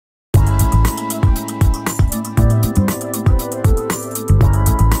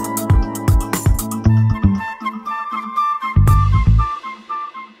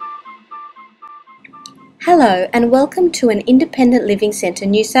Hello and welcome to an Independent Living Centre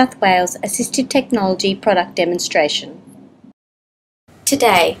New South Wales Assistive Technology product demonstration.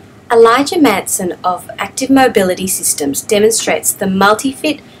 Today, Elijah Manson of Active Mobility Systems demonstrates the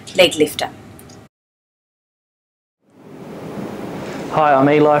Multifit Leg Lifter. Hi, I'm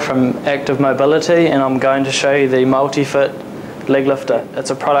Eli from Active Mobility and I'm going to show you the Multifit Leg Lifter. It's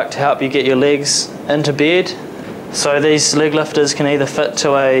a product to help you get your legs into bed. So these leg lifters can either fit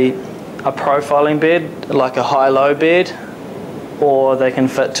to a profiling bed, like a high-low bed, or they can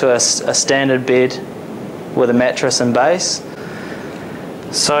fit to a standard bed with a mattress and base.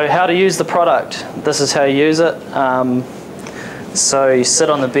 So how to use the product. This is how you use it. So you sit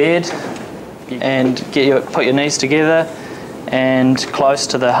on the bed and put your knees together and close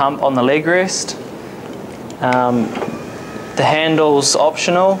to the hump on the leg rest. The handle's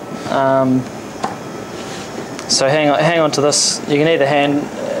optional. So hang on to this. You can either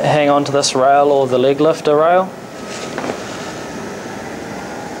hang on to this rail or the leg lifter rail,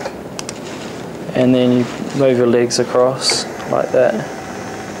 and then you move your legs across like that.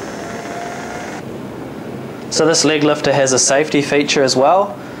 So this leg lifter has a safety feature as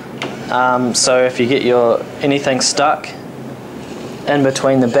well. So if you get anything stuck in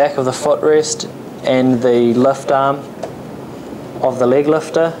between the back of the footrest and the lift arm of the leg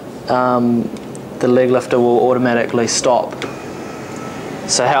lifter, the leg lifter will automatically stop.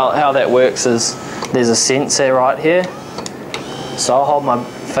 So how that works is there's a sensor right here. So I'll hold my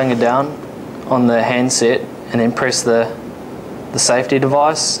finger down on the handset and then press the safety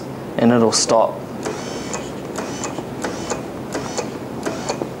device and it'll stop.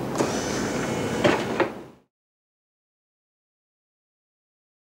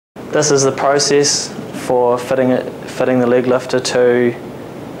 This is the process for fitting the leg lifter to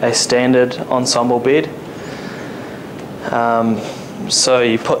a standard ensemble bed. So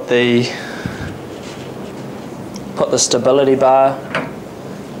you put the stability bar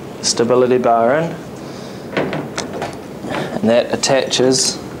in, and that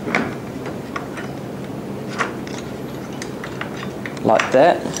attaches like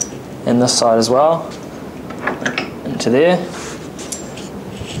that, and this side as well, into there.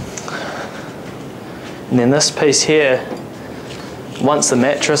 And then this piece here, once the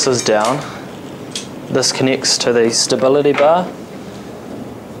mattress is down, this connects to the stability bar.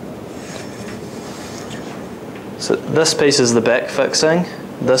 So this piece is the back fixing,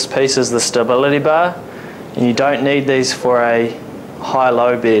 this piece is the stability bar, and you don't need these for a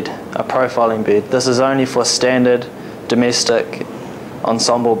high-low bed, a profiling bed. This is only for standard domestic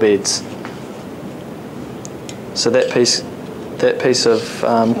ensemble beds. So that piece of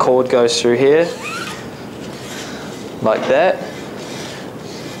cord goes through here, like that.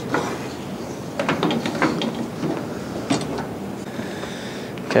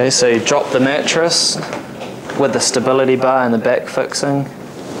 Okay, so you drop the mattress with the stability bar and the back fixing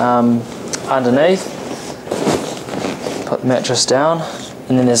underneath. Put the mattress down,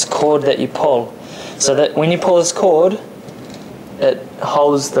 and then there's a cord that you pull. So that when you pull this cord, it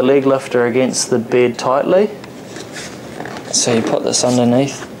holds the leg lifter against the bed tightly. So you put this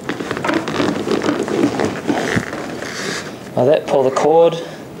underneath. Like that, pull the cord,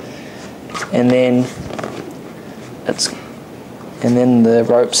 and then the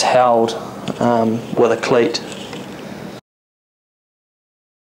rope's held with a cleat.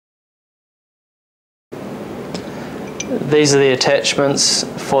 These are the attachments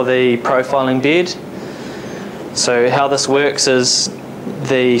for the profiling bed. So how this works is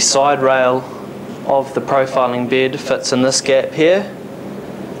the side rail of the profiling bed fits in this gap here,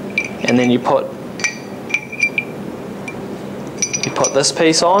 and then you put this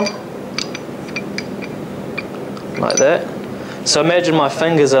piece on like that. So imagine my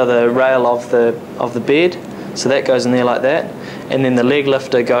fingers are the rail of the bed, so that goes in there like that, and then the leg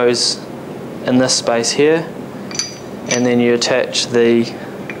lifter goes in this space here, and then you attach this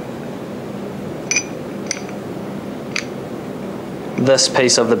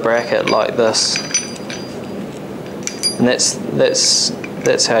piece of the bracket like this, and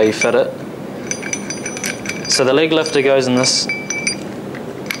that's how you fit it. So the leg lifter goes in this.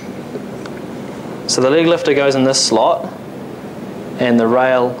 So the leg lifter goes in this slot, and the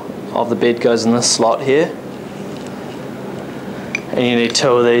rail of the bed goes in this slot here. And you need two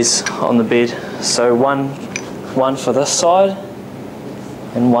of these on the bed. So one for this side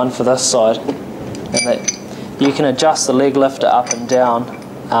and one for this side. And you can adjust the leg lifter up and down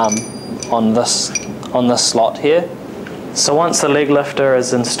on this slot here. So once the leg lifter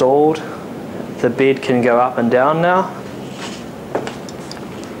is installed, the bed can go up and down now.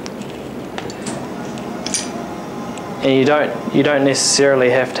 And you don't necessarily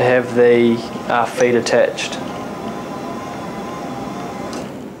have to have the feet attached.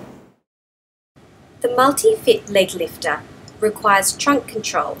 The Multifit Leg Lifter requires trunk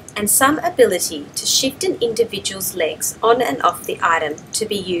control and some ability to shift an individual's legs on and off the item to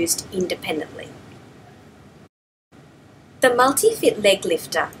be used independently. The Multifit Leg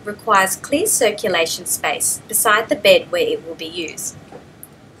Lifter requires clear circulation space beside the bed where it will be used.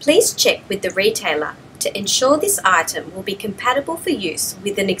 Please check with the retailer to ensure this item will be compatible for use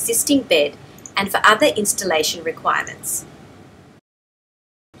with an existing bed and for other installation requirements.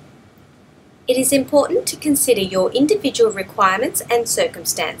 It is important to consider your individual requirements and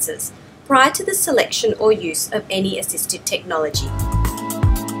circumstances prior to the selection or use of any assistive technology.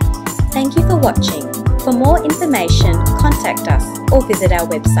 Thank you for watching. For more information, contact us or visit our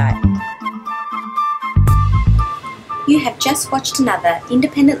website. You have just watched another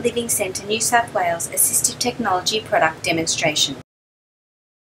Independent Living Centre New South Wales Assistive Technology product demonstration.